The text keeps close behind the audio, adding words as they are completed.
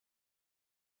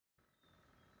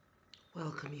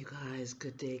Welcome, you guys.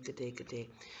 Good day, good day, good day.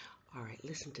 All right,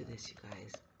 listen to this, you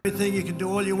guys. Everything you can do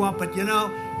all you want, but you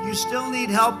still need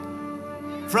help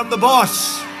from the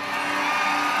boss.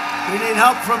 We need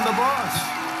help from the boss.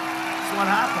 That's what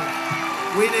happened.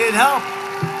 We need help.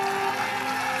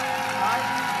 Right?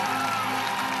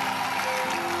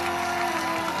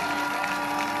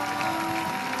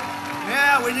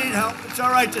 Yeah, we need help. It's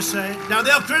all right to say it. Now,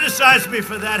 they'll criticize me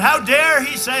for that. How dare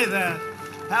he say that?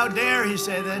 How dare he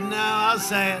say that? No, I'll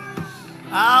say it.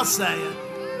 I'll say it.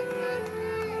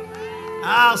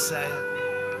 I'll say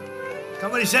it.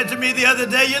 Somebody said to me the other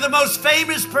day, "You're the most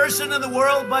famous person in the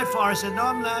world by far." I said, "No,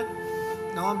 I'm not.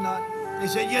 No, I'm not." They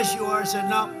said, "Yes, you are." I said,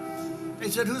 "No." They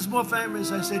said, "Who's more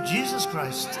famous?" I said, "Jesus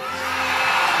Christ."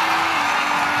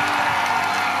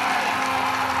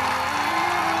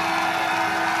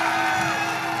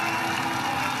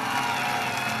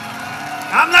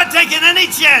 I'm not taking any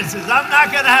chances. I'm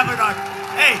not going to have an argument.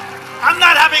 Hey, I'm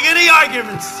not having any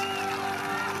arguments.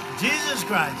 Jesus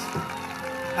Christ.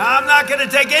 I'm not going to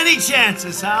take any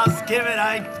chances. I'll give it,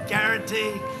 I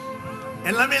guarantee.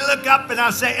 And let me look up and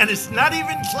I'll say, and it's not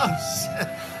even close.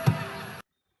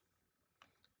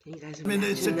 Can you guys I mean,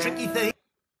 it's a imagine that? tricky thing.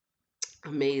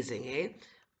 Amazing, eh?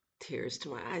 Tears to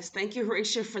my eyes. Thank you,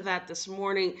 Horatio, for that this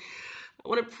morning. I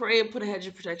want to pray and put a hedge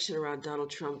of protection around Donald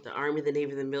Trump, the Army, the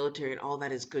Navy, the military, and all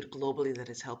that is good globally that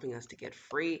is helping us to get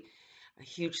free. A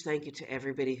huge thank you to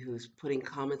everybody who's putting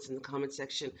comments in the comment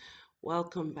section.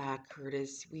 Welcome back,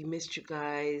 Curtis. We missed you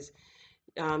guys.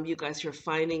 You guys who are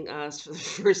finding us for the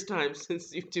first time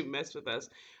since YouTube messed with us.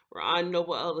 We're on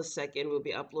Noble L II. We'll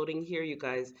be uploading here, you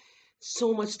guys.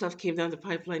 So much stuff came down the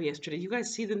pipeline yesterday. You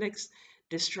guys see the next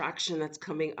distraction that's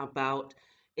coming about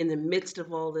in the midst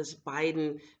of all this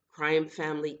Biden crime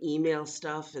family email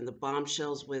stuff and the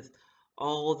bombshells with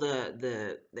all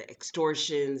the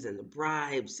extortions and the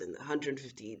bribes and the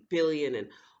 158 billion and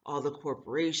all the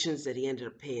corporations that he ended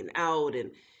up paying out.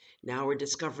 And now we're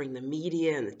discovering the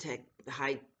media and the tech,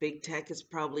 big tech is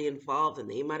probably involved and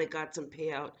they might have got some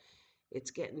payout.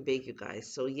 It's getting big, you guys.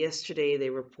 So yesterday they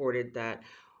reported that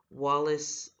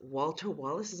Walter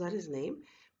Wallace, is that his name?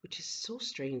 Which is so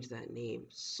strange, that name.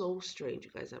 So strange.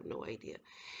 You guys have no idea.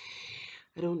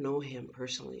 I don't know him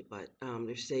personally, but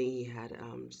they're saying he had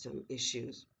some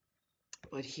issues.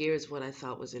 But here's what I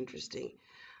thought was interesting,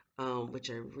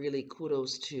 which I really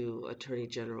kudos to Attorney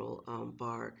General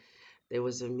Barr. There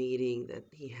was a meeting that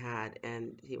he had,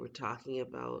 and they were talking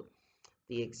about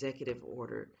the executive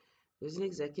order. There's an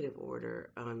executive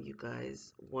order, you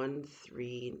guys,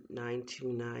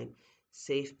 13929,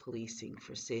 safe policing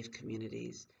for safe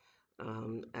communities.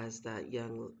 As that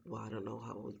young, well, I don't know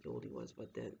how old he was,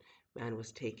 but that man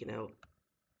was taken out.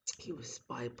 He was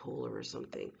bipolar or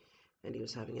something, and he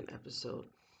was having an episode.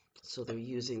 So they're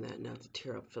using that now to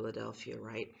tear up Philadelphia,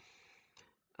 right?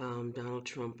 Donald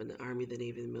Trump and the Army, the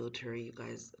Navy, the military, you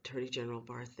guys, Attorney General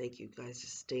Barr, thank you guys to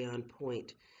stay on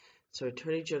point. So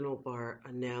Attorney General Barr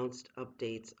announced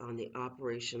updates on the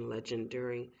Operation Legend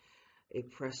during a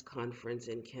press conference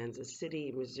in Kansas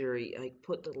City, Missouri. I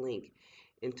put the link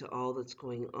into all that's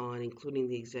going on, including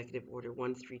the Executive Order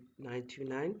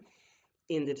 13929,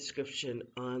 in the description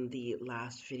on the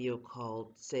last video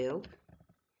called Sale,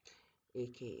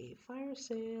 aka Fire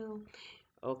Sale.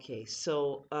 Okay,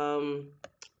 so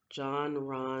John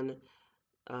Ron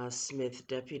Smith,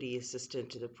 Deputy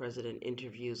Assistant to the President,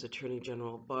 interviews Attorney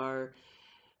General Barr.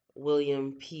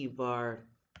 William P. Barr.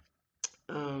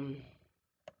 And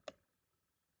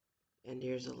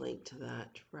there's a link to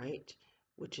that, right?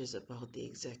 Which is about the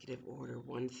Executive Order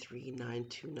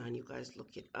 13929. You guys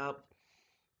look it up.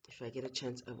 If I get a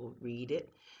chance, I will read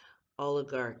it.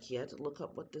 Oligarchy. I had to look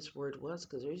up what this word was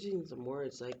because there's using some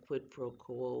words like quid pro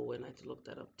quo, and I had to look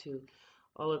that up too.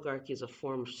 Oligarchy is a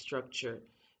form of structure,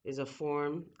 is a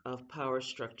form of power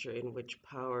structure in which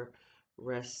power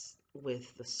rests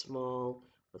with a small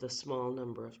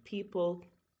number of people.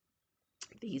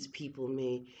 These people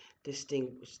may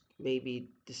be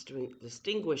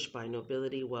distinguished by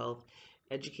nobility, wealth,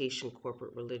 education,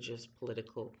 corporate, religious,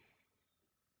 political,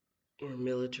 or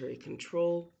military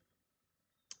control.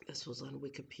 This was on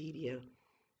Wikipedia.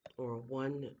 Or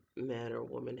one man or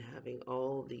woman having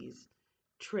all these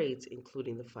traits,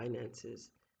 including the finances.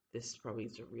 This probably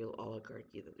is a real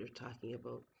oligarchy that they're talking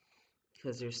about,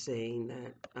 because they're saying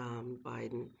that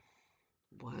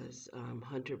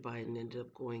Hunter Biden ended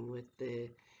up going with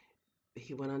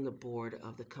he went on the board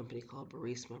of the company called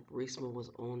Burisma. Burisma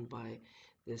was owned by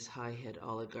this high-head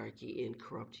oligarchy in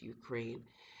corrupt Ukraine.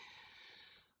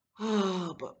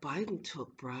 Oh, but Biden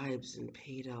took bribes and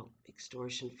paid out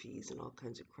extortion fees and all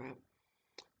kinds of crap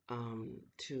and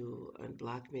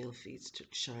blackmail fees to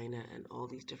China and all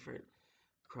these different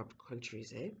corrupt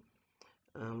countries,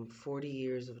 40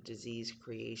 years of disease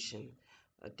creation.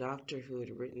 A doctor who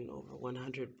had written over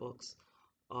 100 books,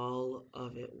 all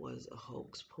of it was a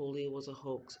hoax. Polio was a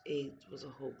hoax, AIDS was a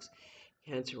hoax,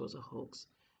 cancer was a hoax,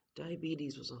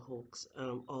 diabetes was a hoax,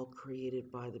 all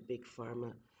created by the big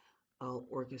pharma, all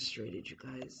orchestrated, you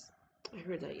guys. I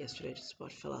heard that yesterday, I just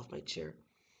about fell off my chair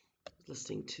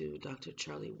listening to Dr.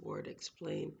 Charlie Ward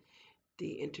explain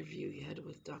the interview he had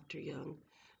with Dr. Young.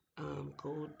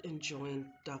 Go and join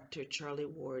Dr. Charlie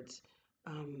Ward's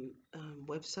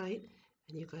website,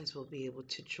 and you guys will be able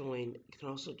to join. You can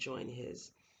also join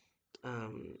his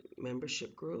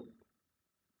membership group,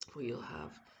 where you'll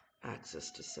have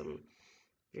access to some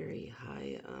very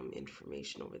high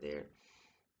information over there.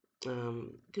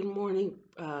 Good morning,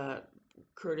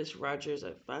 Curtis Rogers.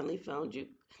 I finally found you.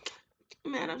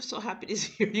 Man, I'm so happy to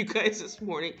hear you guys this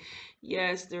morning.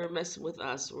 Yes, they're messing with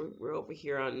us. We're over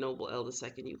here on Noble L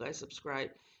II. You guys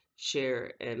subscribe,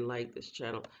 share, and like this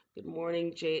channel. Good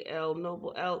morning, JL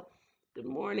Noble L. Good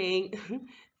morning.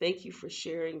 Thank you for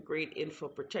sharing great info,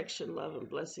 protection, love, and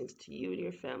blessings to you and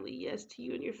your family. Yes, to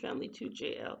you and your family too,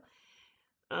 JL.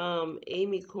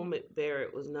 Amy Comet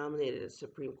Barrett was nominated as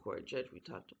Supreme Court judge. We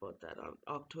talked about that on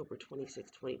October 26,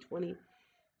 2020.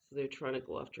 So they're trying to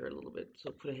go after her a little bit.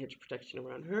 So put a hedge of protection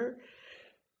around her.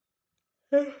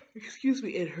 Excuse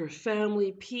me, and her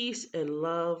family. Peace and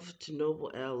love to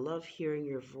Noble L. Love hearing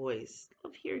your voice.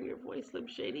 Love hearing your voice, Slim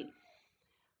Shady.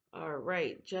 All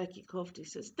right, Jackie Kofti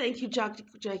says, thank you, Jackie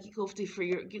Kofti, for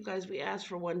you guys. We asked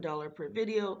for $1 per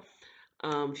video.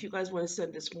 If you guys want to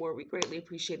send us more, we greatly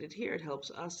appreciate it here. It helps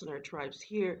us and our tribes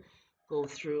here go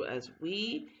through, as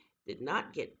we did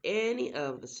not get any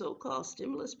of the so-called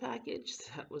stimulus package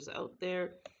that was out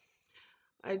there.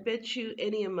 I bet you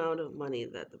any amount of money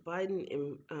that the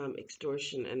Biden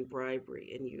extortion and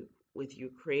bribery with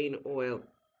Ukraine oil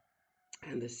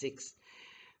and the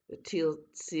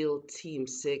SEAL Team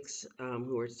 6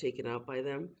 who were taken out by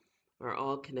them are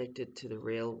all connected to the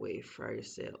railway fire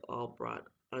sale, all bought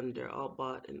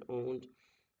and owned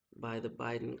by the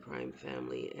Biden crime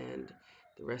family and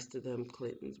the rest of them,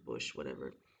 Clinton's, Bush,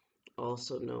 whatever,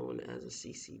 also known as a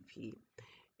CCP.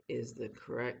 Is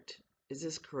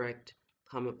this correct?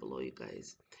 Comment below, you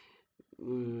guys.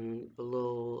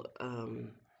 Below,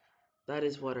 that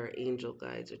is what our angel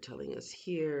guides are telling us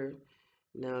here.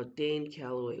 Now, Dane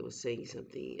Calloway was saying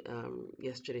something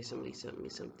yesterday. Somebody sent me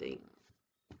something,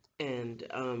 and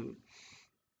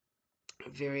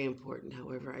very important.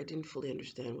 However, I didn't fully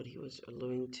understand what he was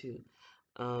alluding to.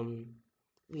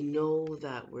 We know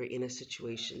that we're in a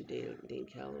situation, Dane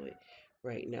Calloway,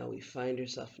 right now. We find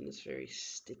ourselves in this very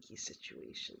sticky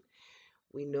situation.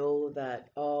 We know that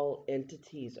all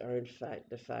entities are in fact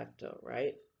de facto,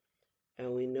 right?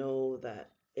 And we know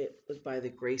that it was by the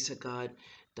grace of God,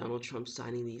 Donald Trump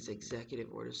signing these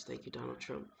executive orders, thank you, Donald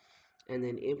Trump, and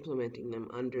then implementing them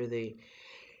under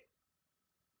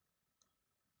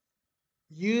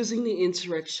using the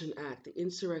Insurrection Act. The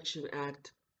Insurrection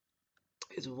Act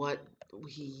is what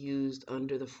he used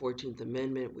under the 14th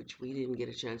Amendment, which we didn't get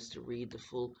a chance to read the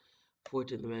full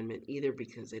 14th Amendment either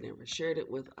because they never shared it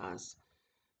with us.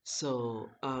 So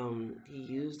he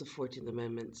used the 14th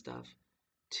Amendment stuff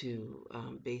to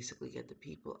basically get the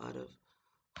people out of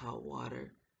hot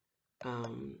water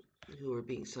who were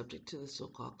being subject to the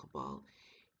so-called cabal.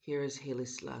 Here is Haile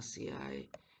Selassie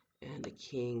and the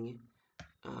king.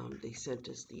 They sent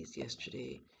us these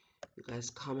yesterday. You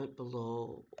guys comment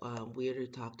below. We already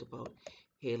talked about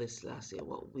Haile Selassie,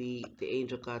 what the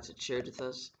angel gods had shared with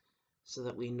us so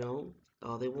that we know.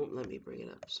 Oh, they won't let me bring it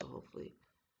up, so hopefully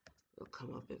it'll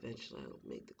come up eventually. I'll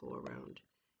make the go around.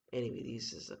 Anyway,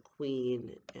 this is a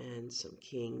queen and some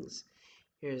kings.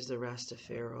 Here's the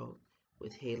Rastafaro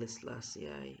with Haile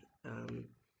Selassie.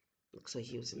 Looks like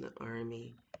he was in the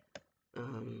army.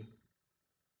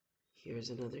 Here's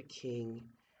another king.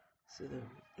 See them?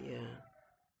 Yeah.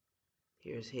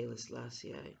 Here's Haile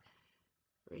Selassie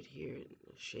right here,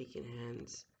 shaking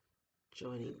hands,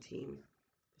 joining team.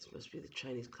 This must be the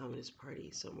Chinese Communist Party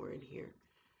somewhere in here.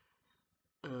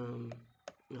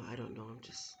 No, I don't know. I'm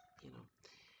just,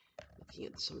 looking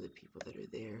at some of the people that are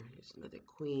there. Here's another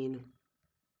queen.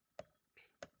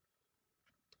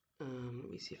 Let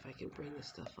me see if I can bring this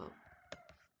stuff up.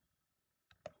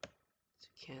 So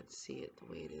you can't see it the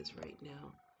way it is right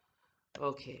now.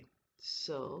 Okay,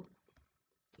 so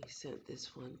he sent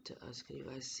this one to us. Can you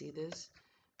guys see this?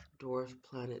 Dwarf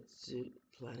planet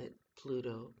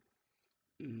Pluto.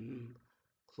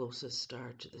 Closest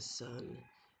star to the sun.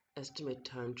 Estimate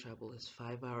time travel is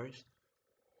 5 hours.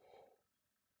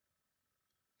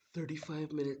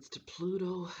 35 minutes to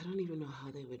Pluto. I don't even know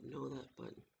how they would know that,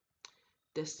 but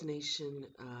Destination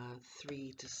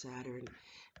 3 to Saturn.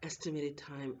 Estimated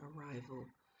time arrival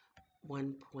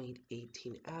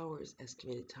 1.18 hours.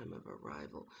 Estimated time of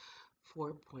arrival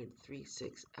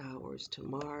 4.36 hours to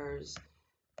Mars.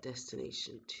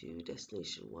 Destination 2,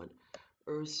 Destination 1,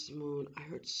 Earth's moon. I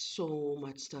heard so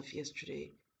much stuff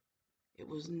yesterday. It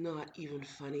was not even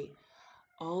funny.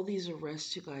 All these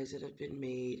arrests, you guys, that have been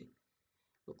made.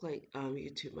 Look like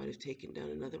YouTube might have taken down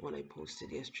another one I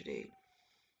posted yesterday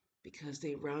because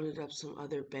they rounded up some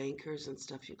other bankers and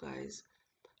stuff, you guys.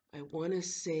 I want to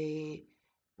say,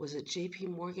 was it JP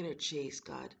Morgan or Chase?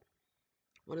 God,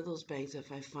 one of those banks.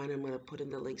 If I find it, I'm going to put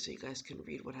in the link so you guys can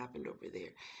read what happened over there.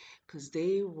 Because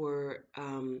they were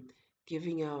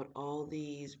giving out all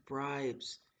these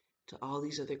bribes to all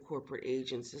these other corporate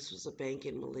agents. This was a bank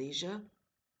in Malaysia.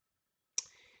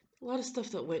 A lot of stuff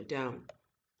that went down.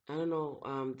 I don't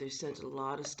know. They sent a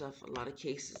lot of stuff, a lot of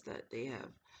cases that they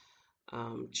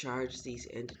have charged these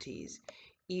entities.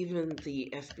 Even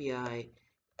the FBI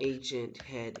agent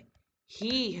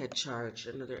he had charged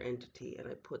another entity, and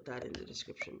I put that in the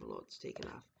description below. It's taken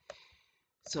off.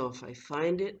 So if I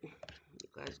find it, you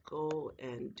guys go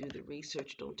and do the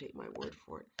research. Don't take my word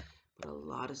for it. But a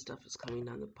lot of stuff is coming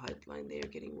down the pipeline. They are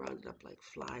getting rounded up like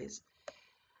flies.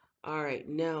 All right,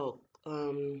 now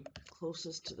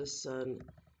closest to the sun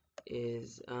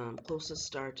is closest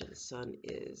star to the sun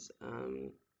is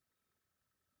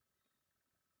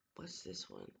what's this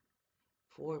one?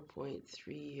 4.3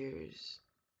 years.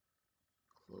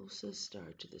 Closest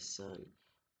star to the sun,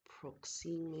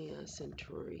 Proxima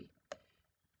Centauri.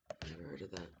 Never heard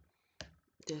of that.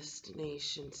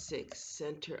 Destination 6,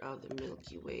 center of the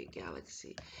Milky Way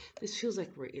galaxy. This feels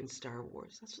like we're in Star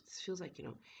Wars. That's what this feels like, you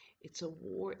know. It's a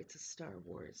war, it's a Star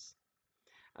Wars.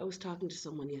 I was talking to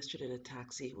someone yesterday in a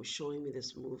taxi who was showing me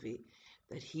this movie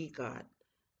that he got.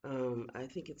 I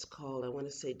think it's called, I want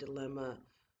to say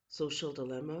Social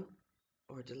Dilemma,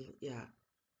 or yeah,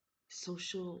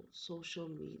 Social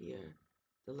Media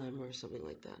Dilemma or something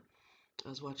like that. I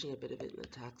was watching a bit of it in the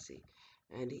taxi,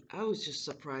 and I was just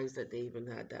surprised that they even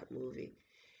had that movie.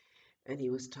 And he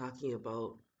was talking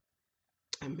about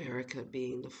America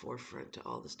being the forefront to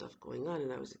all the stuff going on,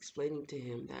 and I was explaining to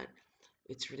him that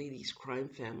it's really these crime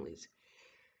families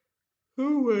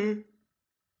who were,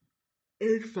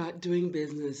 in fact, doing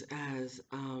business as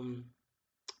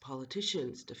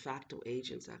politicians, de facto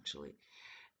agents, actually.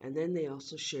 And then they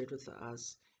also shared with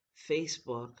us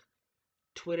Facebook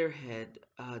Twitter head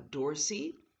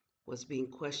Dorsey was being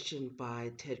questioned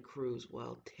by Ted Cruz.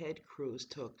 Well, Ted Cruz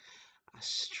took a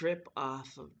strip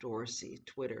off of Dorsey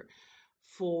Twitter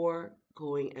for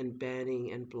going and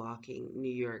banning and blocking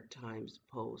New York Times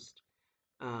Post.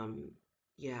 Um,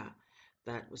 yeah,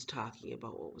 that was talking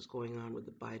about what was going on with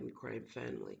the Biden crime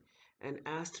family and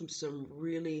asked him some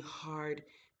really hard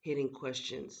hitting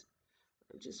questions.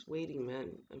 I'm just waiting, man.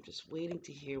 I'm just waiting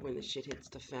to hear when the shit hits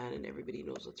the fan and everybody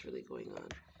knows what's really going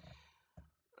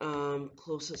on.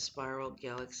 Closest spiral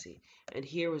galaxy. And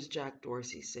here was Jack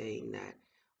Dorsey saying that,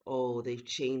 oh, they've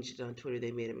changed it on Twitter,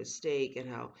 they made a mistake, and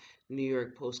how New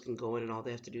York Post can go in and all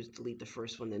they have to do is delete the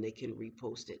first one, then they can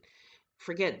repost it.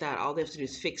 Forget that. All they have to do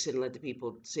is fix it and let the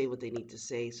people say what they need to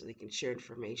say so they can share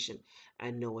information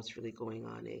and know what's really going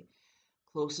on, eh?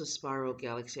 Closest spiral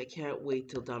galaxy. I can't wait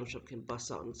till Donald Trump can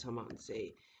bust out and come out and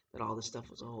say that all this stuff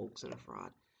was a hoax and a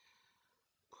fraud.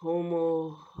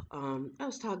 Como, I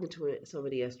was talking to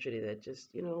somebody yesterday that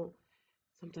just,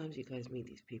 sometimes you guys meet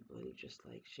these people and you just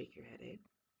like shake your head, eh?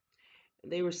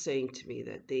 And they were saying to me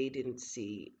that they didn't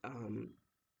see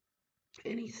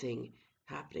anything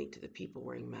happening to the people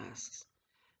wearing masks.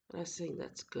 And I was saying,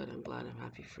 that's good. I'm glad. I'm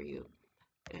happy for you.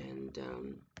 And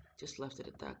just left it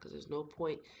at that because there's no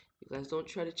point. You guys don't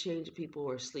try to change the people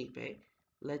who are asleep, eh?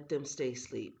 Let them stay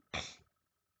asleep.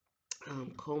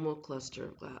 Como cluster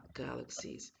of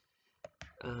galaxies.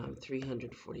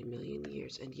 340 million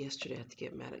years. And yesterday I had to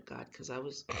get mad at God because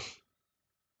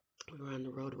we were on the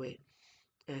roadway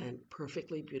and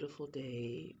perfectly beautiful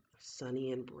day,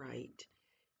 sunny and bright,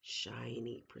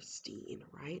 shiny, pristine,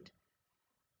 right?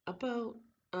 About,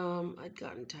 I'd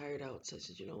gotten tired out, so I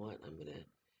said, you know what, I'm gonna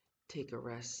take a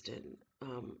rest, and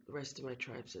the rest of my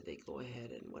tribe said they go ahead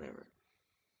and whatever.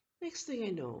 Next thing I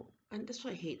know, and that's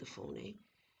why I hate the phone, eh?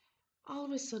 All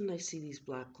of a sudden, I see these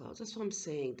black clouds. That's what I'm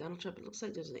saying. Donald Trump, it looks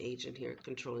like there's an agent here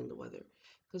controlling the weather.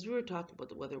 Because we were talking about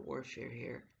the weather warfare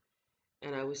here.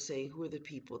 And I was saying, who are the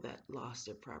people that lost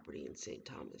their property in St.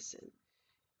 Thomas and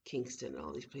Kingston and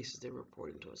all these places they're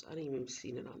reporting to us? I didn't even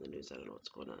seen it on the news. I don't know what's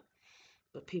going on.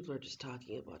 But people are just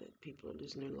talking about it. People are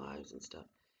losing their lives and stuff.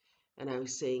 And I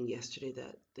was saying yesterday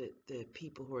that the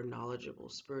people who are knowledgeable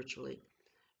spiritually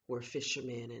where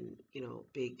fishermen and,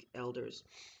 big elders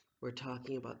were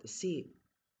talking about the sea.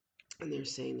 And they're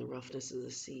saying the roughness of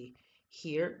the sea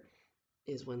here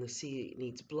is when the sea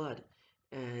needs blood.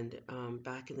 And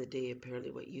back in the day,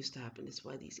 apparently what used to happen is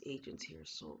why these agents here are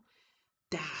so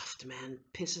daft, man.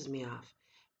 Pisses me off.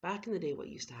 Back in the day, what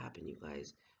used to happen, you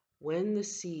guys, when the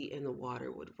sea and the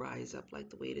water would rise up like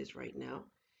the way it is right now,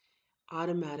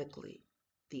 automatically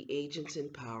the agents in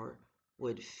power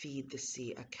would feed the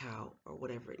sea a cow or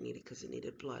whatever it needed because it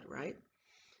needed blood, right?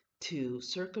 To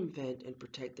circumvent and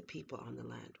protect the people on the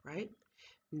land, right?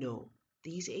 No,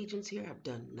 these agents here have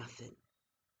done nothing,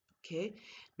 okay?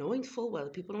 Knowing full well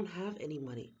that people don't have any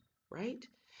money, right?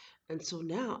 And so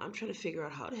now I'm trying to figure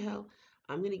out how the hell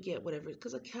I'm going to get whatever,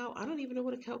 because a cow, I don't even know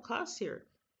what a cow costs here.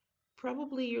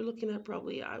 Probably you're looking at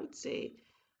I would say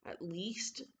at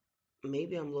least,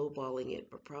 maybe I'm lowballing it,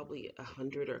 but probably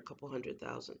 100 or a couple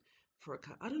 100,000 for a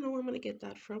cow. I don't know where I'm going to get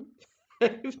that from.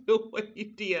 I have no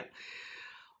idea.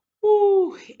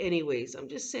 Ooh, anyways, I'm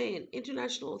just saying,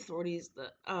 international authorities,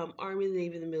 the Army, the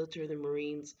Navy, the military, the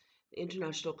Marines, the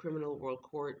International Criminal World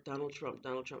Court, Donald Trump,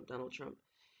 Donald Trump, Donald Trump,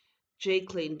 Jay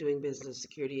Clayton doing business,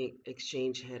 Security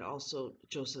Exchange head, also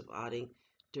Joseph Otting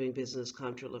doing business,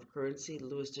 Comptroller of Currency,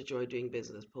 Louis DeJoy doing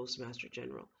business, Postmaster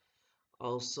General,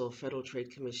 also Federal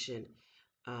Trade Commission.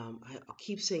 I'll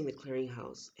keep saying the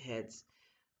clearinghouse heads,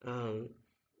 um,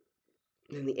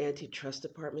 and the Antitrust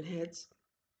Department heads,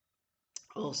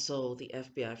 also the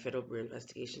FBI, Federal Bureau of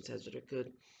Investigations heads that are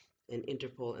good, and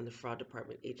Interpol and the Fraud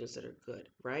Department agents that are good,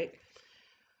 right?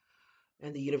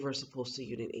 And the Universal Postal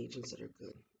Union agents that are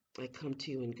good. I come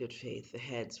to you in good faith. The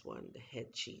heads, the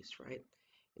head chiefs, right?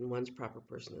 And one's proper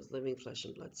person is living flesh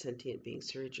and blood, sentient being,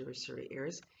 Suri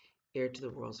heirs, heir to the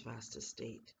world's vast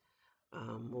estate.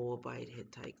 Moabite,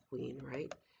 Hittite queen,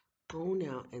 right? Go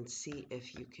now and see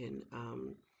if you can,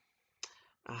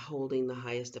 holding the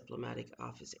highest diplomatic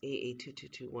office, AA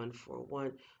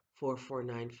 222-141,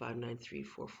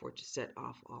 449-593-44, to set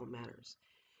off all matters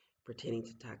pertaining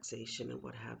to taxation and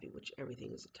what have you, which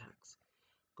everything is a tax.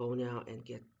 Go now and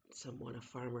get someone, a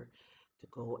farmer, to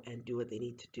go and do what they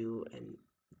need to do and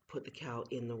put the cow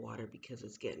in the water because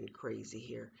it's getting crazy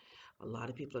here. A lot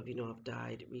of people, have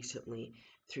died recently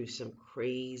through some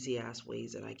crazy ass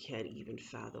ways that I can't even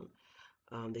fathom.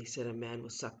 They said a man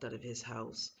was sucked out of his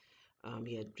house.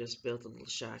 He had just built a little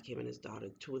shack, him and his daughter.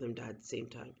 Two of them died at the same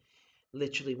time.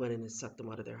 Literally went in and sucked them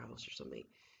out of their house or something.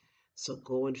 So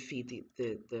go and feed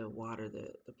the water,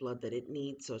 the blood that it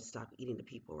needs so it stop eating the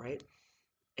people, right?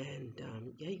 And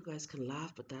yeah, you guys can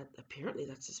laugh, but that apparently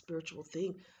that's a spiritual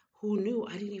thing. Who knew?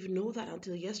 I didn't even know that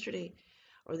until yesterday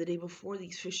or the day before.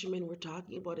 These fishermen were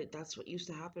talking about it. That's what used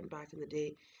to happen back in the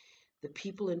day. The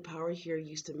people in power here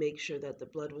used to make sure that the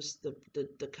blood was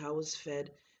the cow was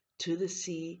fed to the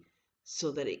sea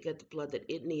so that it got the blood that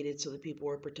it needed so the people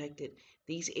were protected.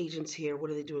 These agents here,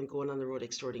 what are they doing? Going on the road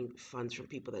extorting funds from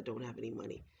people that don't have any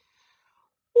money.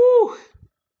 Woo!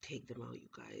 Take them out, you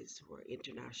guys who are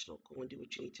international. Go and do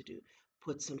what you need to do.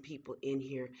 Put some people in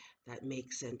here that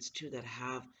make sense too, that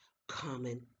have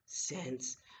common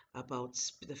sense about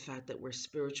the fact that we're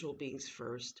spiritual beings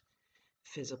first,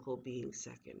 physical beings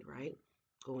second, right?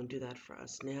 Go and do that for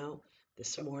us now,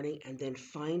 this morning, and then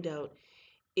find out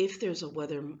if there's a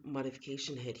weather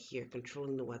modification head here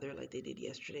controlling the weather like they did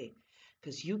yesterday.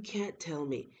 Because you can't tell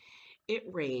me. It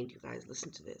rained, you guys,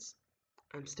 listen to this.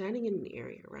 I'm standing in an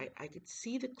area, right? I could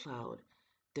see the cloud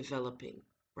developing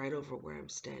right over where I'm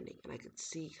standing, and I could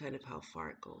see kind of how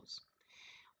far it goes.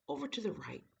 Over to the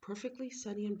right, perfectly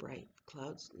sunny and bright.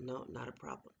 Clouds, no, not a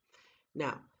problem.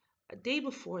 Now, a day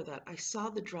before that, I saw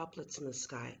the droplets in the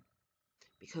sky.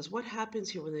 Because what happens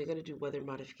here when they're going to do weather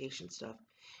modification stuff,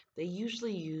 they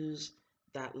usually use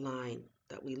that line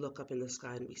that we look up in the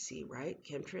sky and we see, right?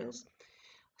 Chemtrails.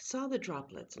 I saw the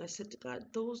droplets and I said to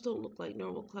God, those don't look like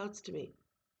normal clouds to me.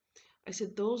 I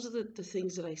said, those are the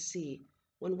things that I see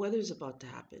when weather's about to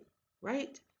happen,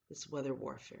 right? This weather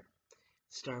warfare.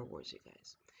 Star Wars, you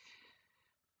guys.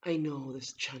 I know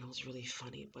this channel's really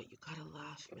funny, but you gotta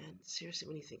laugh, man. Seriously,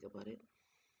 when you think about it.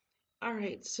 All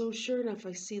right, so sure enough,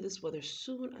 I see this weather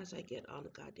soon as I get on the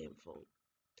goddamn phone.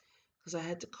 Because I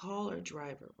had to call our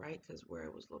driver, right? Because where I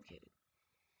was located.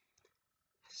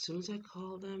 As soon as I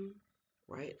call them,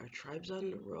 right? Our tribe's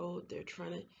on the road. They're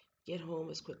trying to get home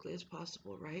as quickly as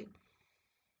possible, right?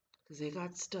 Because they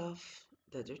got stuff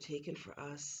that they're taking for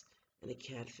us and it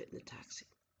can't fit in the taxi.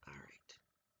 All right.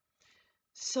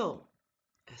 So,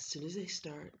 as soon as they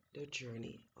start their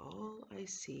journey, all I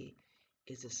see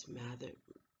is this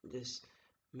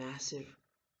massive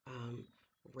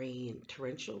rain,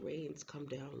 torrential rains come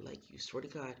down like you swear to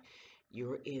God,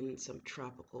 you're in some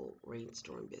tropical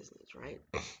rainstorm business, right?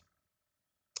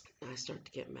 I start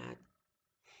to get mad.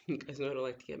 You guys know I don't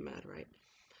like to get mad, right?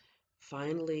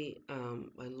 Finally,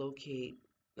 I locate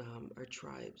our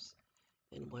tribes,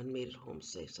 and one made it home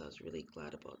safe, so I was really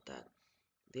glad about that.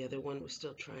 The other one was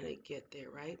still trying to get there,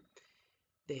 right?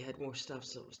 They had more stuff,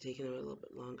 so it was taking them a little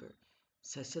bit longer.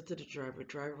 So I said to the driver,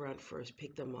 drive around first,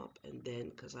 pick them up, and then,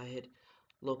 because I had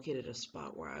located a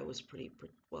spot where I was pretty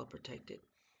well protected.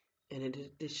 And in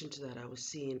addition to that, I was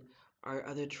seeing our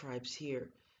other tribes here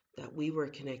that we were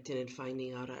connecting and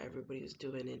finding out how everybody was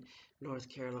doing in North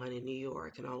Carolina, New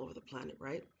York, and all over the planet,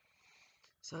 right?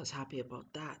 So I was happy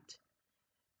about that.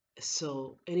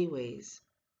 So, anyways,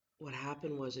 what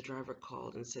happened was a driver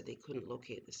called and said they couldn't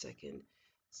locate the second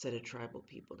set of tribal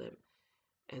people then.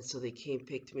 And so they came,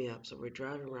 picked me up. So we're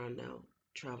driving around now,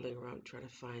 traveling around, trying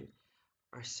to find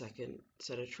our second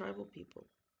set of tribal people.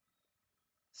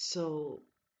 So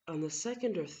on the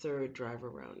second or third drive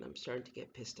around, I'm starting to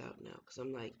get pissed out now because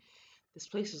I'm like, this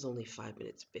place is only 5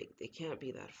 minutes big. They can't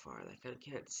be that far. Like, I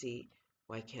can't see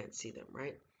why I can't see them,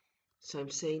 right? So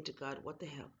I'm saying to God, what the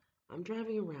hell? I'm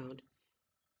driving around.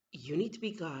 You need to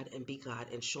be God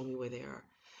and show me where they are.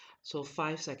 So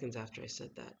 5 seconds after I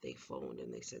said that, they phoned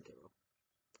and they said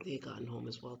they had gotten home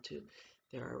as well too.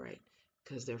 They're all right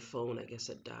because their phone, I guess,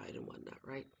 had died and whatnot,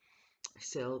 right? I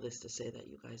say all this to say that,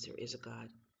 you guys, there is a God.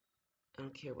 I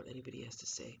don't care what anybody has to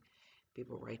say.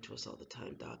 People write to us all the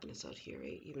time, dogging us out here.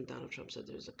 Eh? Even Donald Trump said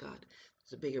there's a God.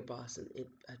 There's a bigger boss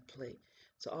at play.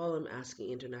 So all I'm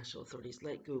asking international authorities,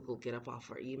 let Google get up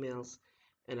off our emails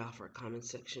and off our comment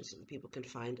section so that people can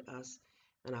find us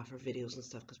and off our videos and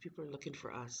stuff because people are looking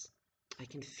for us. I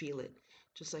can feel it,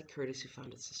 just like Curtis who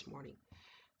found us this morning.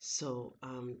 So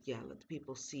yeah, let the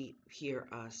people hear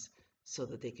us so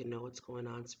that they can know what's going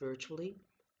on spiritually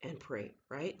and pray,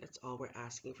 right? That's all we're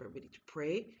asking for everybody to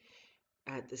pray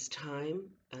at this time,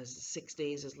 as 6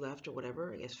 days is left or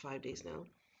whatever, I guess 5 days now,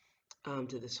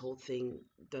 to this whole thing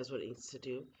does what it needs to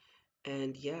do.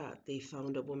 And yeah, they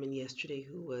found a woman yesterday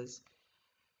who was,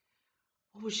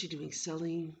 what was she doing?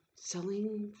 Selling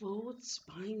votes,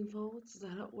 buying votes? Is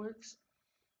that how it works?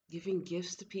 Giving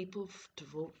gifts to people to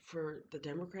vote for the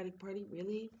Democratic Party?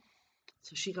 Really?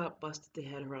 So she got busted. They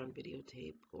had her on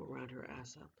videotape, go around her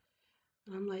ass up.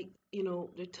 And I'm like,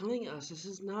 they're telling us this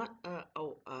is not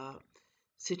a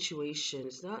situation.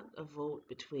 It's not a vote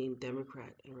between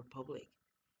Democrat and Republic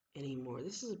anymore.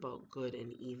 This is about good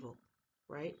and evil,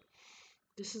 right?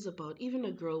 This is about, even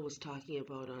a girl was talking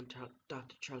about on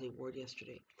Dr. Charlie Ward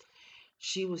yesterday.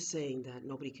 She was saying that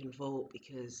nobody can vote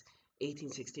because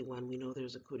 1861, we know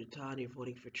there's a coup d'etat and you're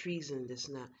voting for treason, this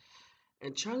and that.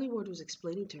 And Charlie Ward was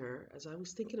explaining to her as I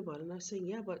was thinking about it, and I was saying,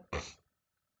 yeah, but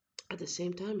at the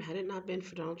same time, had it not been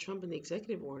for Donald Trump and the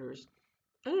executive orders,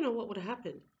 I don't know what would have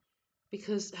happened.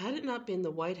 Because had it not been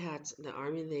the white hats, the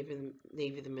army, the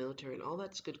navy, the military, and all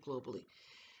that's good globally,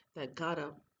 that got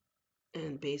up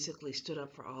and basically stood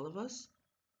up for all of us,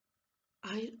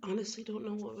 I honestly don't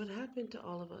know what would happen to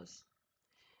all of us.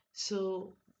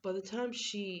 So by the time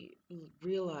she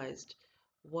realized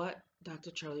what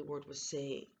Dr. Charlie Ward was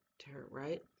saying to her,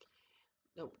 right?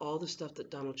 All the stuff that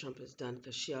Donald Trump has done,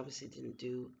 because she obviously didn't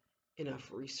do enough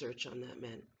research on that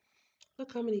man.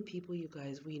 Look how many people you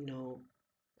guys we know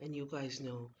and you guys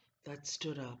know that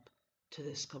stood up to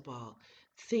this cabal,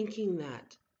 thinking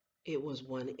that it was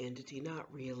one entity,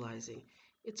 not realizing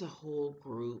it's a whole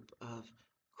group of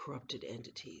corrupted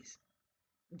entities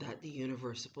that the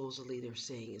universe supposedly they're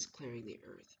saying is clearing the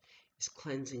earth, is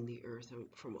cleansing the earth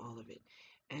from all of it.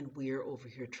 And we're over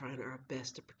here trying our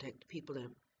best to protect people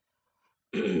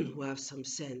who have some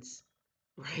sense,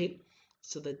 right?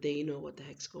 So that they know what the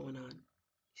heck's going on.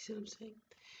 You see what I'm saying?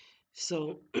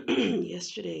 So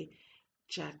yesterday,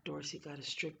 Jack Dorsey got a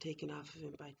strip taken off of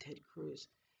him by Ted Cruz.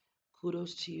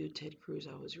 Kudos to you, Ted Cruz.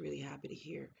 I was really happy to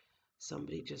hear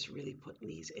somebody just really putting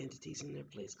these entities in their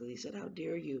place. Because he said, how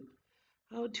dare you?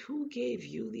 Who gave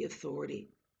you the authority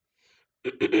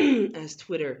as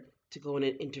Twitter to go in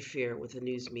and interfere with a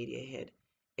news media head,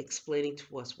 explaining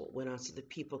to us what went on so that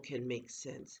people can make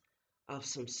sense of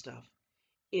some stuff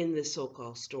in this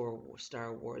so-called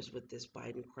Star Wars with this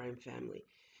Biden crime family,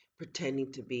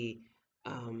 pretending to be,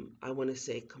 I want to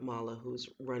say Kamala, who's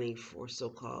running for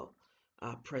so-called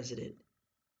president,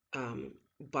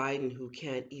 Biden, who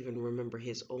can't even remember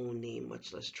his own name,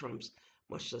 much less Trump's,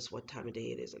 much less what time of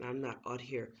day it is. And I'm not out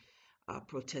here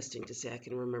protesting to say I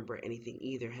can remember anything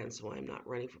either, hence why I'm not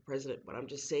running for president. But I'm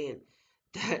just saying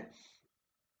that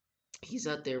he's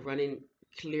out there running,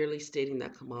 clearly stating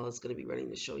that Kamala is going to be running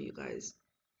the show, you guys.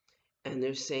 And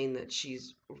they're saying that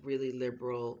she's really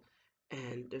liberal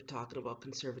and they're talking about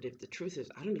conservative. The truth is,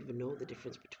 I don't even know the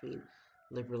difference between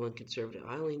liberal and conservative.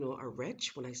 I only know a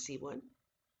wretch when I see one,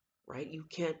 right? You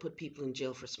can't put people in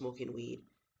jail for smoking weed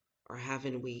or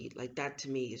having weed. Like that to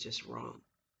me is just wrong,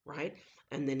 right?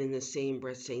 And then in the same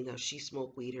breath saying that she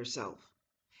smoked weed herself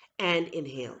and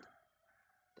inhaled.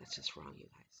 That's just wrong, you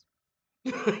guys.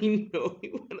 I know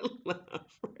you want to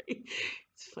laugh, right?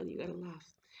 It's funny, you gotta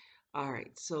laugh. All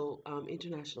right, so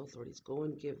international authorities, go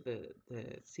and give the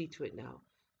see to it now.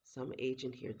 Some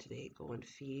agent here today, go and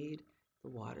feed the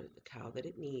water, the cow that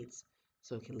it needs,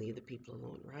 so it can leave the people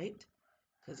alone, right?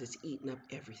 Because it's eating up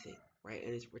everything, right?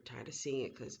 And we're tired of seeing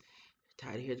it because we're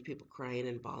tired of hearing the people crying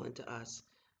and bawling to us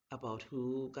about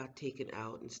who got taken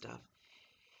out and stuff.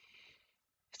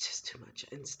 It's just too much.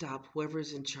 And stop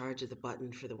whoever's in charge of the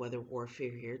button for the weather warfare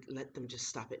here. Let them just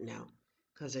stop it now,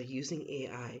 because they're using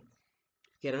AI.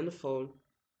 Get on the phone,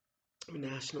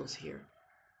 nationals here,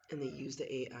 and they use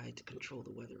the AI to control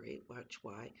the weather rate. Watch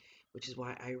why, which is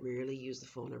why I rarely use the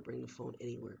phone or bring the phone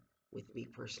anywhere with me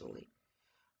personally.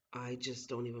 I just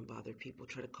don't even bother. People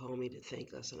try to call me to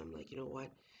thank us, and I'm like, you know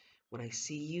what? When I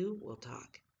see you, we'll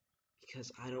talk,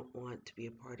 because I don't want to be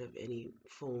a part of any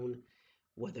phone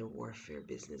weather warfare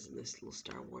business in this little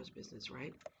Star Wars business,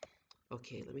 right?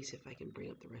 Okay, let me see if I can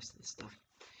bring up the rest of the stuff.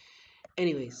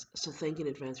 Anyways, so thank you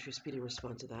in advance for your speedy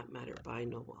response to that matter. By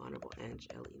Noble Honorable Ange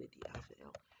L. Ina D. Alpha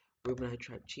L. Reubenite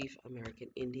Tribe Chief, American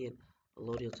Indian,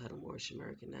 allodial title Moorish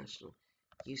American National,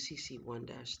 UCC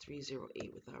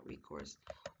 1-308 without recourse,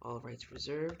 all rights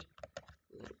reserved.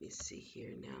 Let me see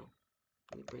here now.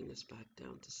 Let me bring this back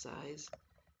down to size.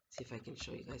 See if I can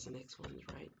show you guys the next ones,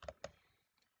 right?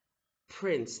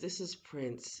 Prince, this is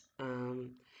Prince.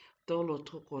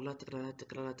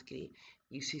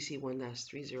 UCC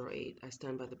 1-308. I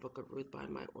stand by the Book of Ruth by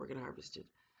my organ harvested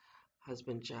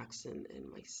husband Jackson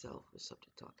and myself was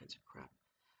subject to all kinds of crap.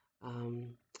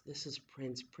 This is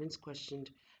Prince. Prince questioned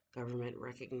government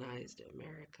recognized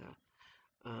America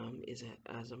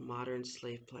as a modern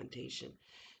slave plantation,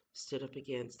 stood up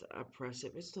against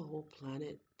oppressive. It's the whole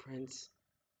planet, Prince.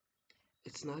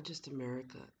 It's not just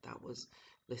America that was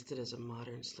listed as a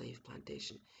modern slave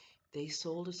plantation. They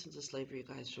sold us into slavery, you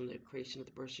guys, from the creation of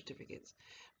the birth certificates.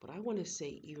 But I want to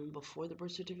say, even before the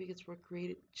birth certificates were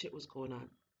created, shit was going on.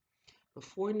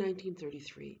 Before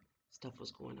 1933, stuff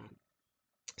was going on.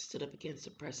 Stood up against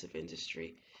oppressive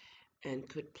industry and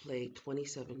could play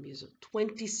 27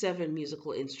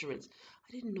 musical instruments.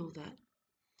 I didn't know that.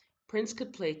 Prince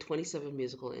could play 27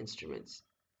 musical instruments.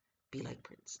 Be like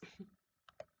Prince.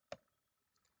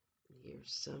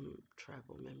 Here's some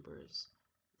tribal members.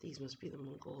 These must be the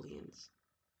Mongolians,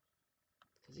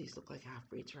 because these look like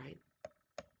half-breeds, right?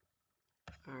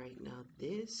 All right, now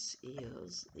this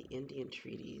is the Indian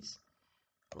treaties.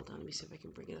 Hold on, let me see if I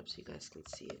can bring it up so you guys can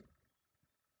see it.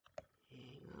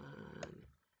 Hang on.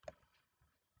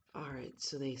 All right,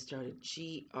 so they started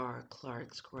G.R.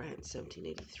 Clark's grant,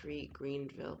 1783,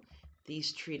 Greenville.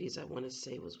 These treaties, I want to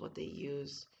say, was what they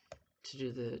used to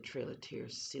do the Trail of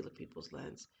Tears, steal the people's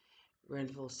lands.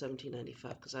 Grenville,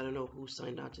 1795, because I don't know who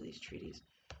signed on to these treaties.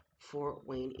 Fort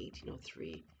Wayne,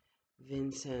 1803.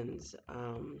 Vincennes,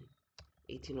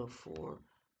 1804.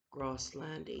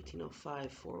 Grossland,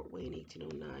 1805. Fort Wayne,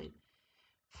 1809.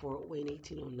 Fort Wayne,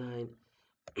 1809.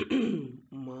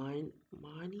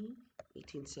 Marnie,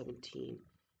 1817.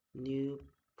 New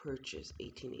Purchase,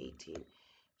 1818.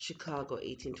 Chicago,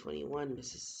 1821.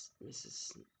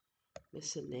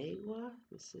 Missinagua?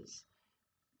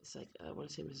 It's like, I want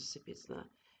to say Mississippi, it's not.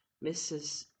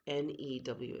 Mrs.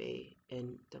 Newa,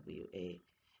 Nwa,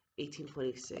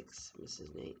 1826.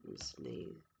 Mrs. Nate,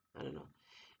 I don't know.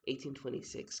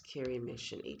 1826. Carey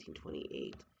Mission,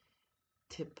 1828.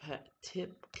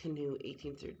 Tippecanoe,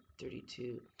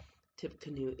 1832.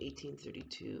 Tippecanoe,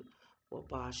 1832.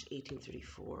 Wabash,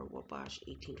 1834. Wabash,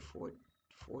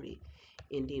 1840.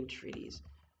 Indian treaties,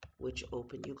 which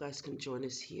open. You guys can join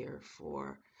us here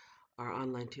for our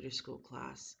online tutor school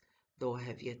class, though I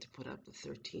have yet to put up the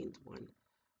 13th one.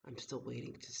 I'm still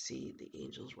waiting to see the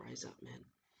angels rise up, man.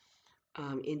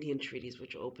 Indian treaties,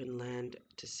 which open land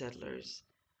to settlers.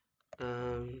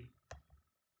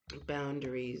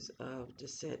 Boundaries of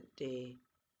descent day.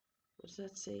 What does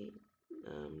that say?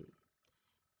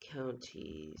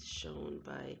 Counties shown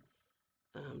by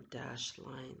dashed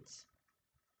lines.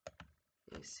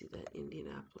 I see that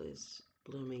Indianapolis,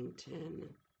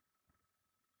 Bloomington.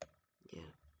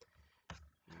 Yeah.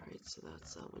 All right, so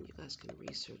that's that one. You guys can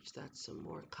research that some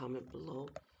more. Comment below.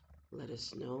 Let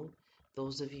us know.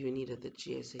 Those of you in need of the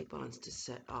GSA bonds to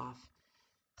set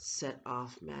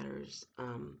off matters.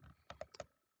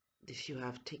 If you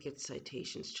have tickets,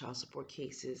 citations, child support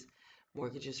cases,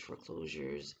 mortgages,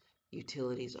 foreclosures,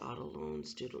 utilities, auto loans,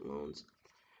 student loans,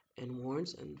 and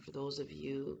warrants. And for those of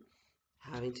you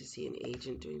having to see an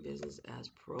agent doing business as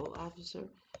parole officer,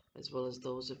 as well as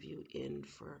those of you in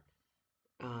for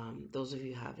those of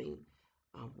you having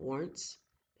warrants,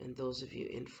 and those of you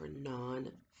in for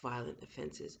non-violent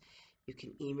offenses, you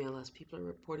can email us. People are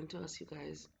reporting to us, you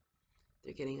guys.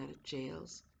 They're getting out of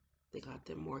jails. They got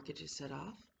their mortgages set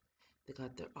off. They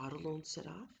got their auto loans set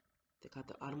off. They got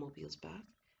their automobiles back,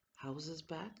 houses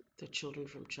back, their children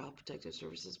from Child Protective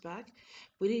Services back.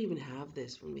 We didn't even have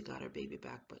this when we got our baby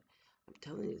back, but I'm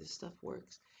telling you, this stuff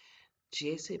works.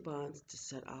 GSA bonds to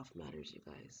set off matters, you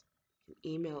guys. You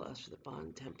can email us for the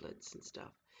bond templates and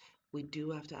stuff. We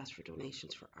do have to ask for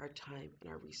donations for our time and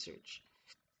our research.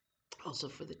 Also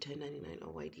for the 1099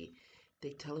 OID, they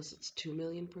tell us it's $2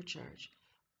 million per charge.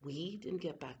 We didn't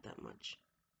get back that much,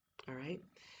 all right?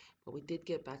 But we did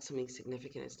get back something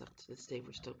significant and stuff. To this day,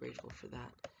 we're still grateful for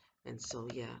that. And so,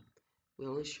 yeah, we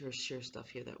only share stuff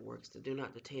here that works. The do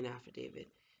not detain affidavit,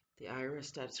 the IRS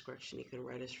status correction, you can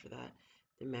write us for that.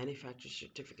 The manufacturer's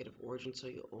certificate of origin, so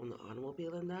you own the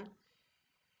automobile in that.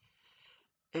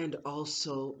 And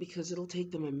also, because it'll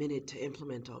take them a minute to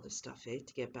implement all this stuff,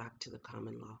 to get back to the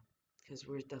common law. Because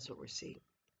that's what we're seeing.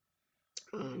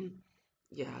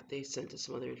 Yeah, they sent us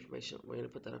some other information. We're going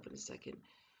to put that up in a second.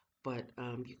 But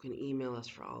you can email us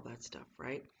for all that stuff,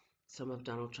 right? Some of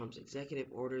Donald Trump's executive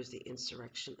orders, the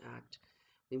Insurrection Act.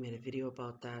 We made a video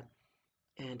about that,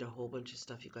 and a whole bunch of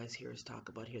stuff you guys hear us talk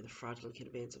about here. The fraudulent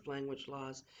conveyance of language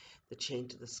laws, the chain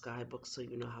to the sky book, so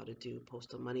you know how to do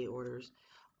postal money orders.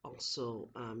 Also,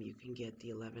 you can get the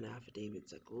 11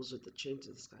 affidavits that goes with the chain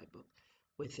to the sky book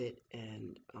with it,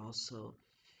 and also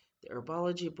the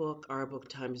herbology book, our book,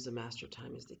 Time is the Master,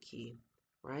 Time is the Key,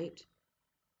 right?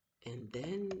 And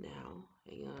then now,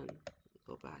 hang on,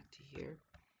 go back to here.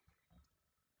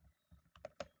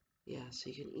 Yeah, so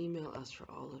you can email us for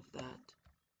all of that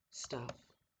stuff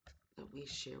that we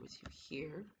share with you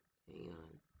here. Hang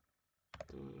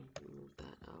on, move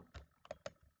that up.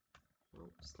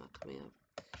 Oh, it's not coming up.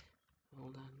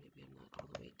 Hold on, maybe I'm not all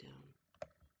the way down.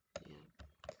 Yeah,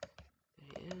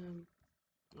 I am.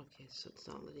 Okay, so it's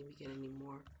not letting me get any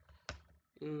more.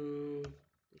 Let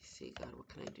me see, God, what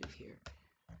can I do here?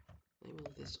 I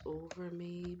move this over,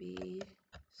 maybe.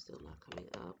 Still not coming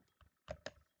up.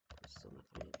 Still not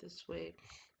coming up this way.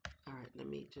 All right, let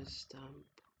me just,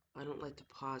 I don't like to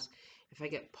pause. If I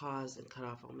get paused and cut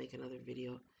off, I'll make another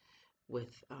video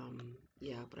with,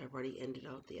 yeah, but I've already ended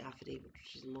out the affidavit,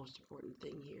 which is the most important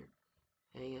thing here.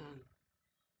 Hang on.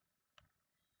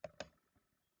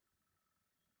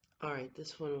 All right,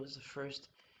 this one was the first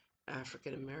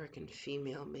African-American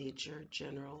female major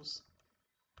generals.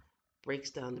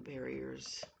 Breaks down the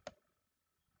barriers.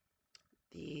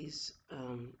 These,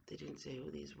 they didn't say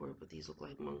who these were, but these look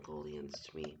like Mongolians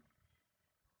to me.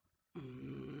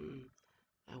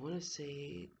 I want to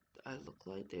say I look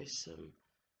like there's some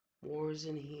Moors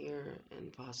in here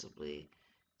and possibly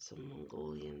some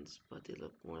Mongolians, but they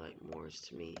look more like Moors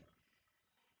to me.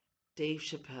 Dave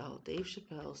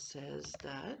Chappelle says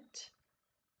that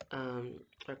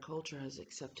our culture has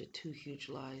accepted two huge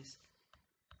lies.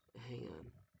 Hang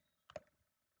on.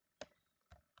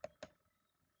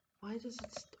 Why does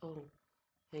it, oh,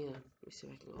 hang on, let me see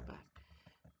if I can go back.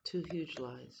 Two huge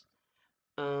lies.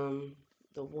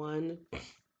 The one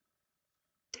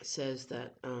says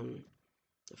that,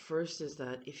 the first is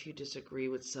that if you disagree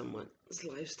with someone's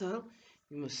lifestyle,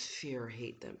 you must fear or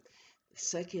hate them. The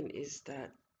second is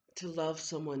that to love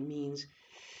someone means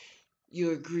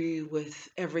you agree with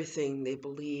everything they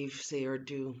believe, say, or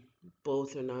do.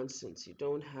 Both are nonsense. You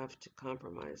don't have to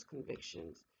compromise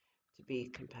convictions to be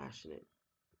compassionate.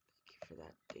 Thank you for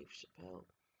that, Dave Chappelle.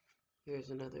 Here's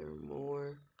another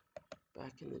more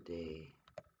back in the day.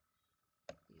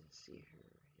 You see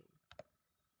her, him.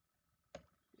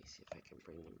 Let me see if I can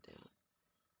bring them down.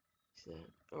 See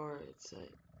that? Or it's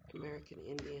American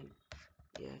Indian.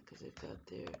 Yeah, because they've got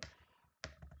their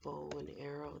bow and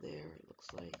arrow there, it looks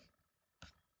like.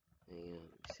 Hang on, let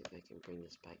me see if I can bring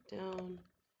this back down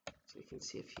so we can